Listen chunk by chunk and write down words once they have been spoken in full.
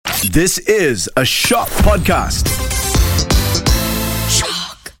This is a Shock podcast.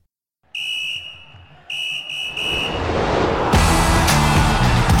 Shock.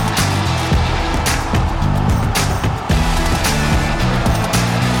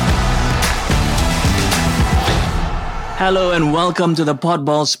 Hello and welcome to the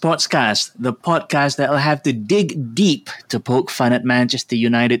Podball Sportscast, the podcast that will have to dig deep to poke fun at Manchester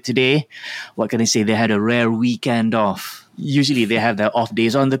United today. What can I say? They had a rare weekend off. Usually they have their off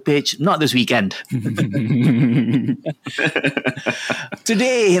days on the pitch, not this weekend.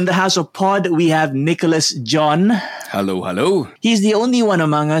 Today in the House of Pod, we have Nicholas John. Hello, hello. He's the only one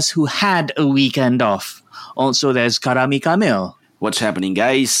among us who had a weekend off. Also, there's Karami Kamil. What's happening,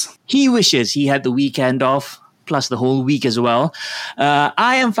 guys? He wishes he had the weekend off, plus the whole week as well.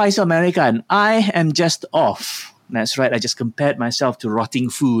 I am Faisal American. I am just off. That's right, I just compared myself to rotting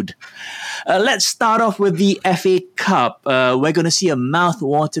food. Let's start off with the FA Cup. We're going to see a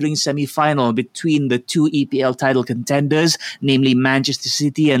mouth-watering semi-final between the two EPL title contenders, namely Manchester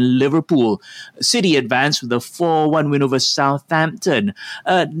City and Liverpool. City advanced with a 4-1 win over Southampton.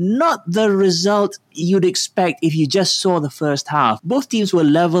 Not the result you'd expect if you just saw the first half. Both teams were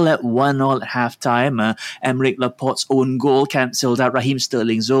level at 1-1 at half-time. Aymeric Laporte's own goal cancelled out Raheem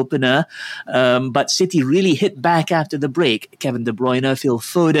Sterling's opener. But City really hit back after the break. Kevin De Bruyne, Phil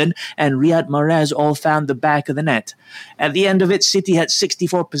Foden and Riyad Mahrez all found the back of the net. At the end of it, City had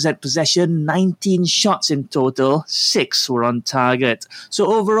 64% possession, 19 shots in total, 6 were on target.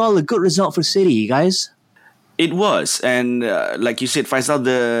 So overall, a good result for City, guys. It was, and like you said, Faisal,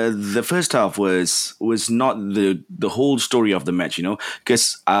 the first half was not the whole story of the match, you know,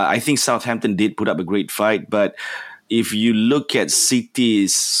 because I think Southampton did put up a great fight, but if you look at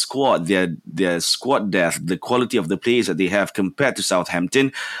City's squad, their squad depth, the quality of the players that they have compared to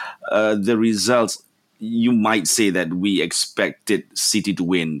Southampton, the results, you might say that we expected City to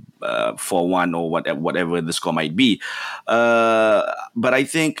win 4-1 or whatever the score might be. But I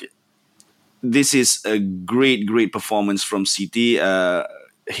think this is a great performance from City.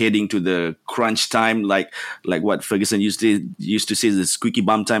 Heading to the crunch time, like what Ferguson used to say, the squeaky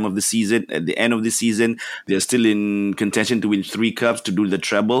bum time of the season. At the end of the season, they're still in contention to win 3 cups, to do the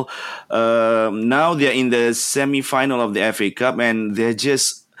treble. Now they're in the semi-final of the FA Cup, and they're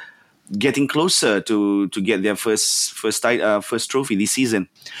just getting closer to get their first trophy this season.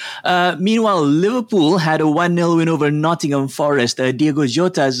 Meanwhile, Liverpool had a 1-0 win over Nottingham Forest. Diogo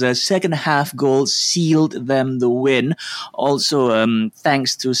Jota's second half goal sealed them the win. Also,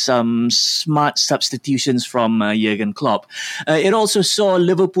 thanks to some smart substitutions from Jurgen Klopp. It also saw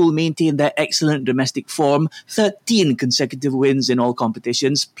Liverpool maintain their excellent domestic form, 13 consecutive wins in all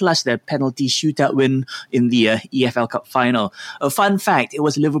competitions, plus their penalty shootout win in the EFL Cup final. A fun fact, it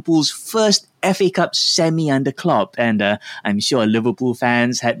was Liverpool's first FA Cup semi under Klopp, and I'm sure Liverpool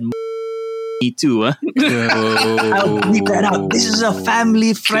fans had me too. I'll bleep that out. This is a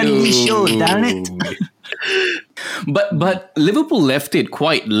family-friendly show, damn it. But Liverpool left it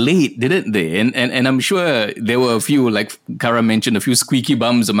quite late, didn't they? And I'm sure there were a few, like Kara mentioned, a few squeaky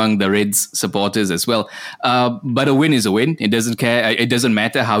bums among the Reds supporters as well. But a win is a win. It doesn't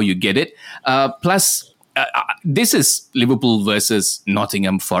matter how you get it. Plus, this is Liverpool versus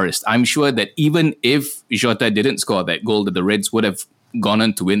Nottingham Forest. I'm sure that even if Jota didn't score that goal, that the Reds would have gone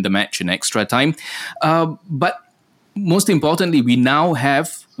on to win the match in extra time. But most importantly, we now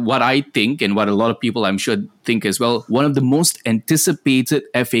have what I think, and what a lot of people I'm sure think as well, one of the most anticipated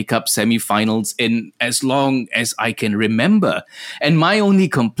FA Cup semi-finals in as long as I can remember. And my only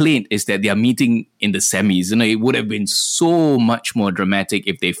complaint is that they are meeting in the semis. You know, it would have been so much more dramatic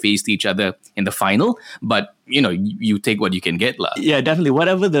if they faced each other in the final. But, you know, you take what you can get, lah. Yeah, definitely.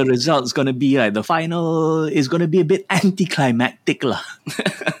 Whatever the result's going to be, like, the final is going to be a bit anticlimactic, lah.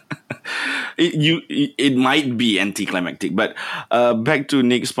 It might be anticlimactic, but back to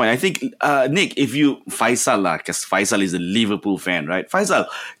Nick's point. I think Nick, if you Faisal lah, because Faisal is a Liverpool fan, right? Faisal,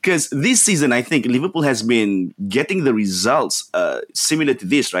 because this season I think Liverpool has been getting the results similar to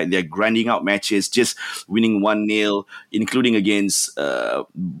this, right? They're grinding out matches, just winning 1-0, including against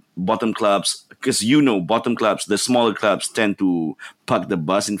bottom clubs. Because bottom clubs, the smaller clubs tend to park the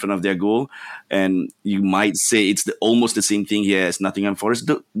bus in front of their goal, and you might say it's almost the same thing here as Nottingham Forest.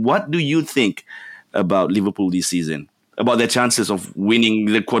 What do you think about Liverpool this season? About their chances of winning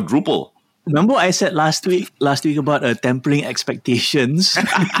the quadruple? Remember what I said last week about tempering expectations?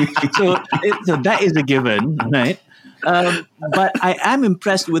 so that is a given, right? But I am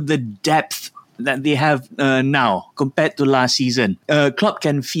impressed with the depth that they have now compared to last season. Klopp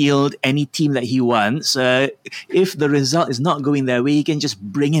can field any team that he wants. If the result is not going their way, he can just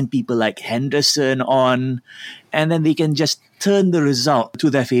bring in people like Henderson on, and then they can just turn the result to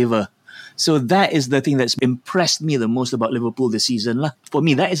their favour. So that is the thing that's impressed me the most about Liverpool this season. For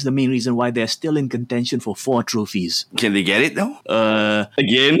me, that is the main reason why they're still in contention for 4 trophies. Can they get it though?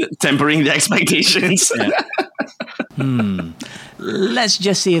 Again, tempering the expectations. Let's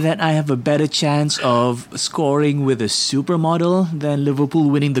just say that I have a better chance of scoring with a supermodel than Liverpool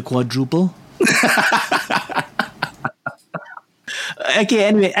winning the quadruple. Okay,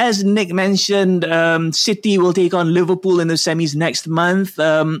 anyway, as Nick mentioned, City will take on Liverpool in the semis next month.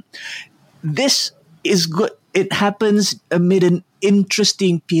 This is good. It happens amid an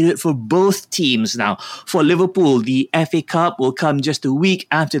interesting period for both teams now. For Liverpool, the FA Cup will come just a week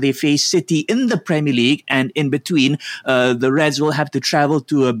after they face City in the Premier League, and in between, the Reds will have to travel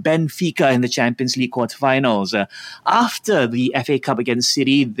to Benfica in the Champions League quarterfinals. After the FA Cup against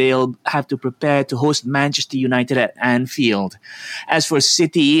City, they'll have to prepare to host Manchester United at Anfield. As for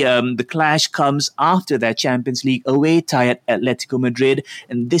City, the clash comes after their Champions League away tie at Atletico Madrid,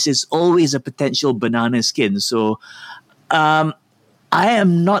 and this is always a potential banana skin. So, I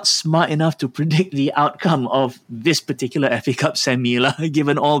am not smart enough to predict the outcome of this particular FA Cup semi,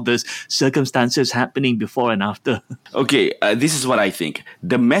 given all the circumstances happening before and after. Okay, this is what I think.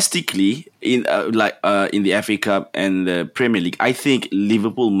 Domestically, in the FA Cup and the Premier League, I think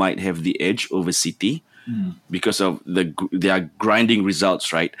Liverpool might have the edge over City because of their grinding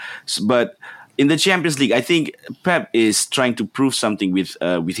results, right? But in the Champions League, I think Pep is trying to prove something with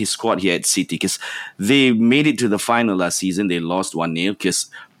his squad here at City, because they made it to the final last season. They lost 1-0 because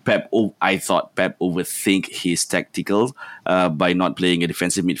I thought Pep overthink his tactical by not playing a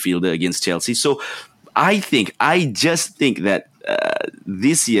defensive midfielder against Chelsea. So I just think that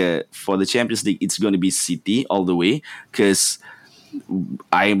this year for the Champions League, it's going to be City all the way, because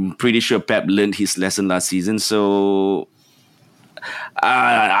I'm pretty sure Pep learned his lesson last season. So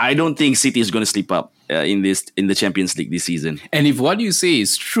I don't think City is going to slip up in the Champions League this season. And if what you say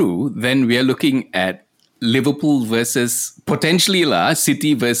is true, then we are looking at Liverpool versus potentially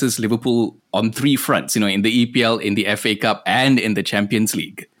City versus Liverpool on 3 fronts, in the EPL, in the FA Cup, and in the Champions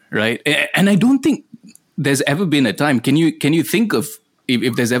League, right? And I don't think there's ever been a time. Can you think of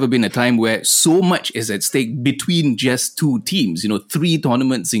if there's ever been a time where so much is at stake between just 2 teams, 3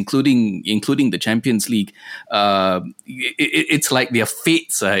 tournaments, including the Champions League. It's like their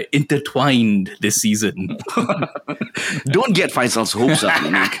fates are intertwined this season. Don't get Faisal's hopes up,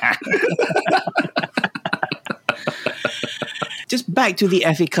 Nick. Just back to the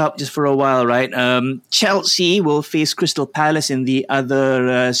FA Cup just for a while, right? Chelsea will face Crystal Palace in the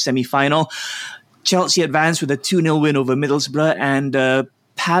other semi-final. Chelsea advanced with a 2-0 win over Middlesbrough, and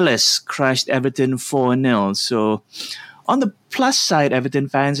Palace crushed Everton 4-0. So on the plus side, Everton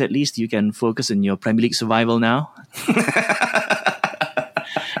fans, at least you can focus on your Premier League survival now.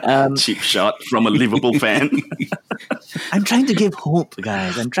 Cheap shot from a Liverpool fan. I'm trying to give hope,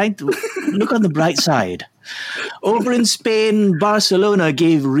 guys. I'm trying to look on the bright side. Over in Spain, Barcelona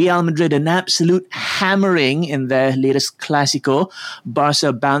gave Real Madrid an absolute hammering in their latest Clásico.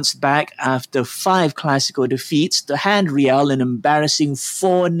 Barca bounced back after 5 Clásico defeats to hand Real an embarrassing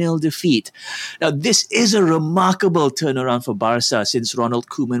 4-0 defeat. Now, this is a remarkable turnaround for Barca since Ronald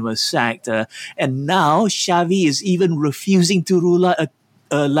Koeman was sacked. And now Xavi is even refusing to rule out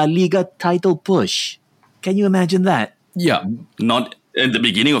a La Liga title push. Can you imagine that? Yeah. Not at the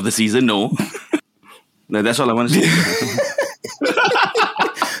beginning of the season, no. No, that's all I want to say.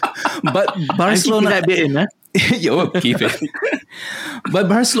 But Barcelona... that bit in, huh? Yo, keep it. But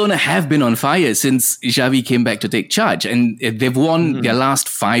Barcelona have been on fire since Xavi came back to take charge, and they've won their last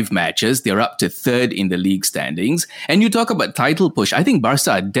 5 matches. They're up to 3rd in the league standings. And you talk about title push. I think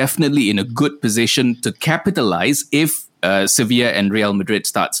Barca are definitely in a good position to capitalize if Sevilla and Real Madrid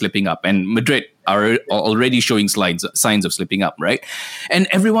start slipping up. And Madrid are already showing signs of slipping up, right? And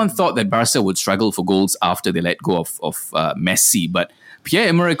everyone thought that Barca would struggle for goals after they let go of Messi. But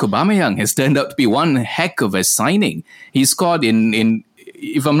Pierre-Emerick Aubameyang has turned out to be one heck of a signing. He scored in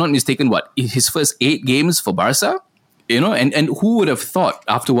if I'm not mistaken, his first 8 games for Barca? And who would have thought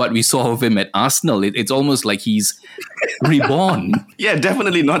after what we saw of him at Arsenal, it's almost like he's reborn. Yeah,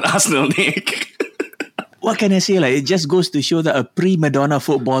 definitely not Arsenal, Nick. What can I say? It just goes to show that a prima donna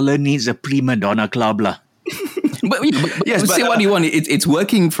footballer needs a prima donna club. But say what you want. It's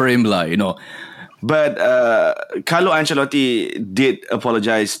working for him, But Carlo Ancelotti did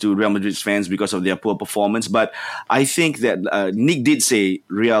apologize to Real Madrid's fans because of their poor performance. But I think that Nick did say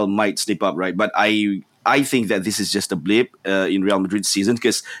Real might slip up, right? But I I think that this is just a blip in Real Madrid's season,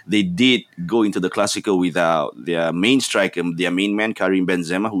 because they did go into the Clásico without their main striker, their main man, Karim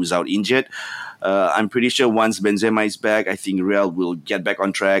Benzema, who's out injured. I'm pretty sure once Benzema is back, I think Real will get back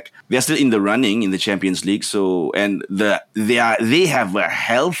on track. They're still in the running in the Champions League, they have a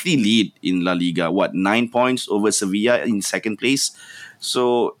healthy lead in La Liga. 9 points over Sevilla in second place.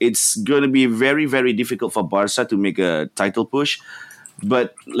 So it's going to be very, very difficult for Barca to make a title push.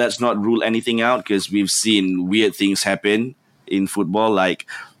 But let's not rule anything out, because we've seen weird things happen in football, like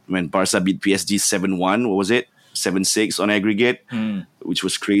when Barca beat PSG 7-1. What was it? 7-6 on aggregate, which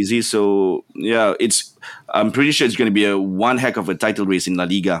was crazy. So yeah, I'm pretty sure it's going to be one heck of a title race in La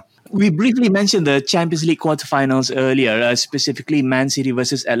Liga. We briefly mentioned the Champions League quarterfinals earlier, specifically Man City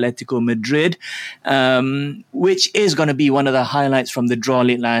versus Atletico Madrid, which is going to be one of the highlights from the draw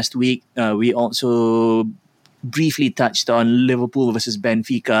late last week. We also briefly touched on Liverpool versus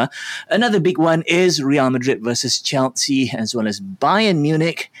Benfica. Another big one is Real Madrid versus Chelsea, as well as Bayern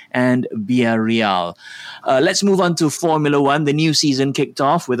Munich and Villarreal. Let's move on to Formula One. The new season kicked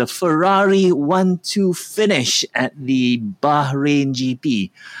off with a Ferrari 1-2 finish at the Bahrain GP.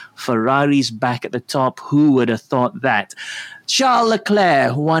 Ferrari's back at the top. Who would have thought that? Charles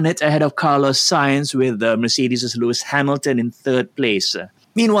Leclerc won it ahead of Carlos Sainz, with Mercedes' Lewis Hamilton in third place.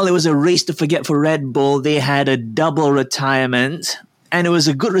 Meanwhile, it was a race to forget for Red Bull. They had a double retirement, and it was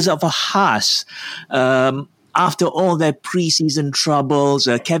a good result for Haas. After all their preseason troubles,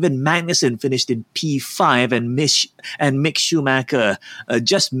 Kevin Magnussen finished in P5, and Mick Schumacher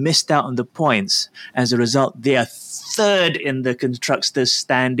just missed out on the points. As a result, they are third in the constructors'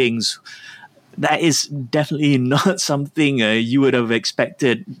 standings. That is definitely not something you would have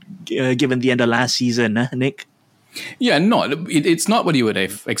expected, given the end of last season, Nick. Yeah, no, it's not what you would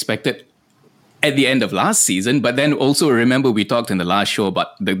have expected at the end of last season. But then also remember, we talked in the last show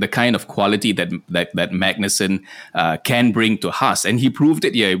about the kind of quality that Magnussen can bring to Haas, and he proved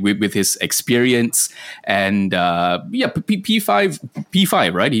it with his experience. And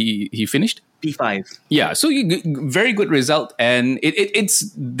P5, right? He finished P5. Yeah, so very good result, and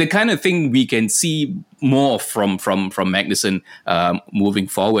it's the kind of thing we can see more from Magnussen moving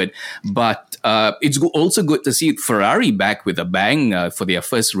forward. But it's also good to see Ferrari back with a bang for their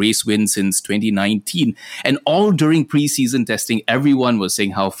first race win since 2019. And all during preseason testing, everyone was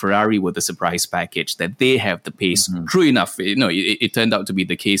saying how Ferrari were the surprise package, that they have the pace. Mm-hmm. True enough, it turned out to be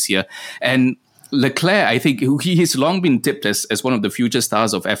the case here. And Leclerc, I think he has long been tipped as one of the future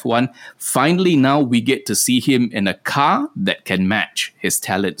stars of F1. Finally, now we get to see him in a car that can match his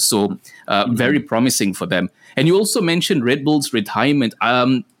talent. So very promising for them. And you also mentioned Red Bull's retirement.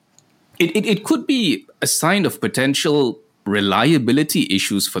 It could be a sign of potential reliability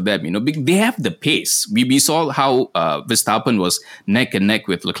issues for them. They have the pace. We saw how Verstappen was neck and neck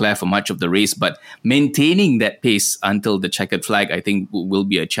with Leclerc for much of the race, but maintaining that pace until the checkered flag, I think, will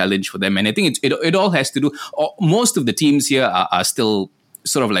be a challenge for them. And I think it all has to do. Most of the teams here are still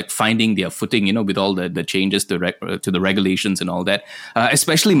sort of like finding their footing, with all the changes to the regulations and all that.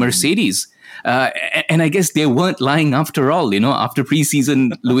 Especially Mercedes. And I guess they weren't lying after all. After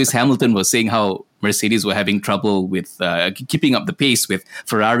preseason, Lewis Hamilton was saying how Mercedes were having trouble with keeping up the pace with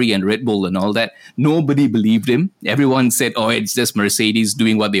Ferrari and Red Bull and all that. Nobody believed him. Everyone said, it's just Mercedes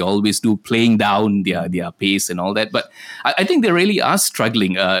doing what they always do, playing down their pace and all that. But I think they really are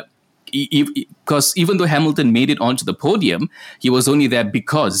struggling. Because even though Hamilton made it onto the podium, he was only there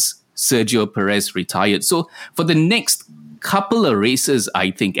because Sergio Perez retired. So for the next couple of races,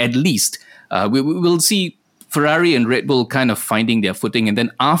 I think, at least, we will see Ferrari and Red Bull kind of finding their footing. And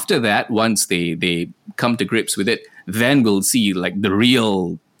then after that, once they come to grips with it, then we'll see like the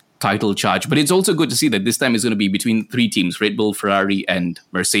real title charge. But it's also good to see that this time is going to be between three teams, Red Bull, Ferrari, and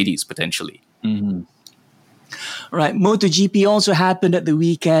Mercedes, potentially. Mm-hmm. Right, MotoGP also happened at the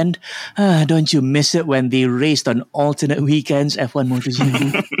weekend. Don't you miss it when they raced on alternate weekends, F1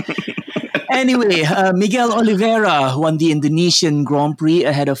 MotoGP? Anyway, Miguel Oliveira won the Indonesian Grand Prix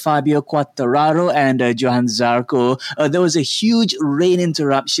ahead of Fabio Quartararo and Johan Zarco. There was a huge rain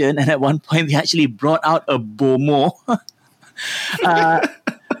interruption, and at one point they actually brought out a Bomo.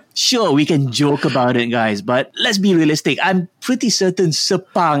 Sure, we can joke about it, guys, but let's be realistic. I'm pretty certain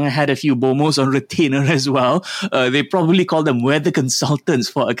Sepang had a few Bomos on retainer as well. They probably call them weather consultants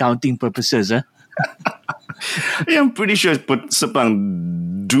for accounting purposes. Yeah, I'm pretty sure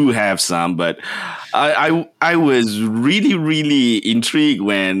Sepang do have some, but I was really, really intrigued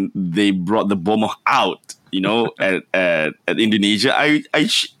when they brought the Bomo out. At Indonesia, I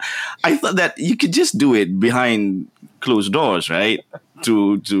thought that you could just do it behind closed doors, right?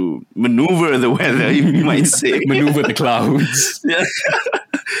 To maneuver the weather, you might say. Maneuver the clouds. Yeah.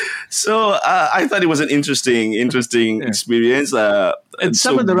 So I thought it was an interesting experience. And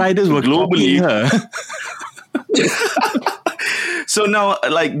some of the riders were globally. her. So now,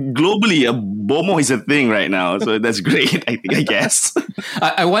 like globally, a BOMO is a thing right now. So that's great. I guess.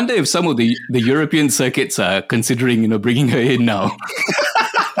 I wonder if some of the European circuits are considering, bringing her in now.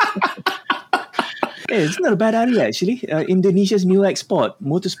 Hey, it's not a bad idea, actually. Indonesia's new export,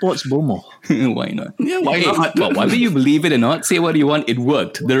 motorsports BOMO. Why not? Yeah, why not? Well, whether you believe it or not, say what you want, it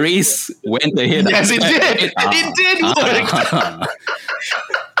worked. The race went ahead. Yes, it did. It did work.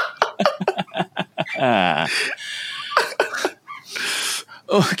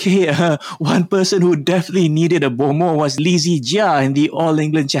 Okay, one person who definitely needed a BOMO was Lizzie Jia in the All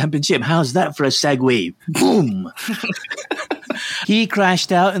England Championship. How's that for a segue? Boom! He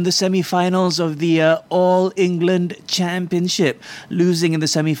crashed out in the semi-finals of the All England Championship, losing in the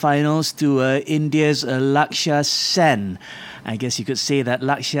semi-finals to India's Lakshya Sen. I guess you could say that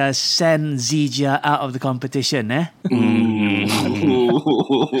Lakshya Sen Zijia out of the competition, eh?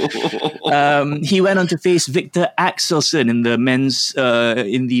 He went on to face Victor Axelsen in the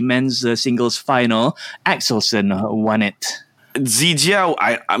men's singles final. Axelsen won it. Zijia,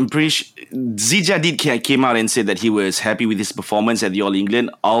 I'm pretty sure Zijia came out and said that he was happy with his performance at the All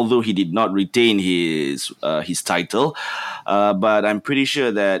England, although he did not retain his title. But I'm pretty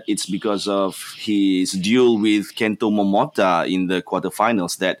sure that it's because of his duel with Kento Momota in the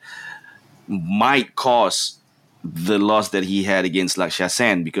quarterfinals that might cause the loss that he had against Lakshya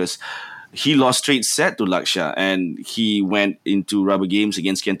Sen, because he lost straight set to Lakshya and he went into rubber games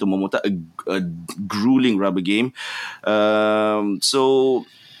against Kento Momota, a grueling rubber game. So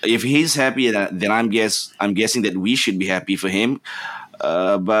if he's happy, then I'm guessing that we should be happy for him.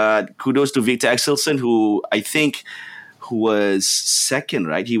 But kudos to Victor Axelsen, who was second,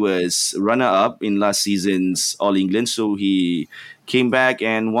 right? He was runner-up in last season's All England, so he came back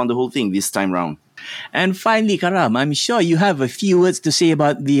and won the whole thing this time round. And finally, Karam, I'm sure you have a few words to say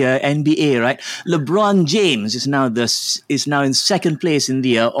about the NBA, right? LeBron James is now in second place in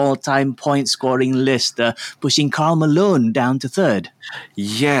the all-time point scoring list, pushing Karl Malone down to third.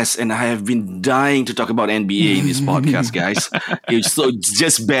 Yes, and I have been dying to talk about NBA in this podcast, guys. So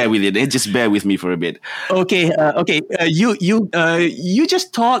just bear with it. Just bear with me for a bit. Okay. You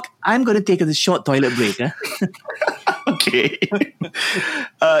just talk. I'm going to take a short toilet break. Okay.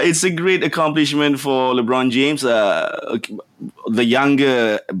 It's a great accomplishment for LeBron James. The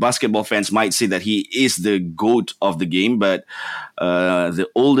younger basketball fans might say that he is the GOAT of the game, but the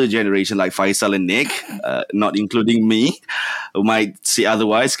older generation like Faisal and Nick, not including me, might say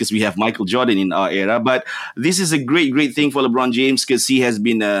otherwise because we have Michael Jordan in our era. But this is a great thing for LeBron James because he has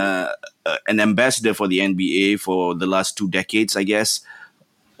been an ambassador for the NBA for the last 2 decades, I guess.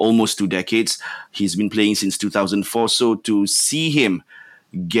 Almost 2 decades. He's been playing since 2004. So to see him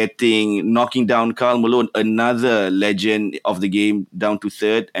knocking down Karl Malone, another legend of the game, down to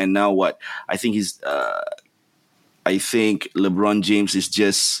third, and now what? I think LeBron James is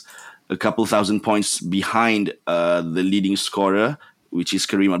just a couple thousand points behind the leading scorer, which is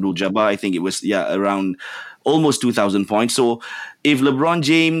Kareem Abdul-Jabbar. I think it was around almost 2,000 points. So if LeBron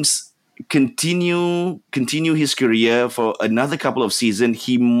James continue his career for another couple of seasons,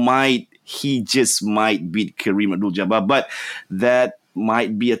 he just might beat Kareem Abdul-Jabbar, but that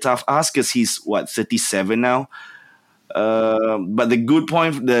might be a tough ask because he's 37 now. But the good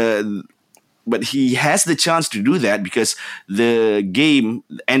point, but he has the chance to do that because the game,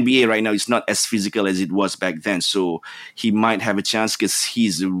 the NBA right now, is not as physical as it was back then. So he might have a chance because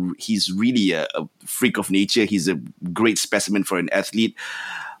he's really a freak of nature. He's a great specimen for an athlete.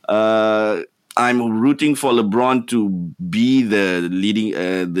 I'm rooting for LeBron to be the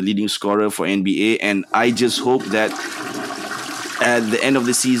leading scorer for NBA, and I just hope that at the end of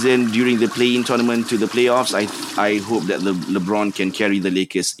the season, during the play-in tournament to the playoffs, I hope that LeBron can carry the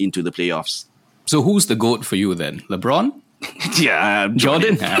Lakers into the playoffs. So who's the GOAT for you then? LeBron? Yeah,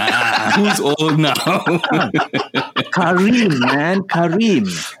 Jordan? Who's old now? Kareem, man. Kareem.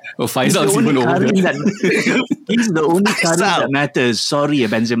 Oh, Faisal's even older. He's the only Kareem that matters. Sorry,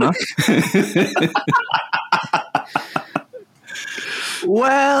 Benzema.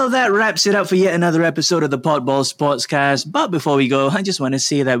 Well, that wraps it up for yet another episode of the Podball Sportscast. But before we go, I just want to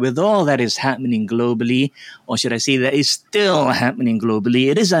say that with all that is happening globally, or should I say that is still happening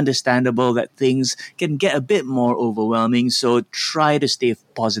globally, it is understandable that things can get a bit more overwhelming. So try to stay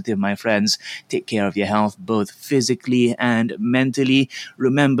positive, my friends. Take care of your health, both physically and mentally.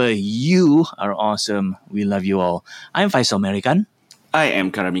 Remember, you are awesome. We love you all. I'm Faisal American. I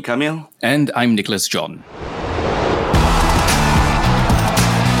am Karami Kamil. And I'm Nicholas John.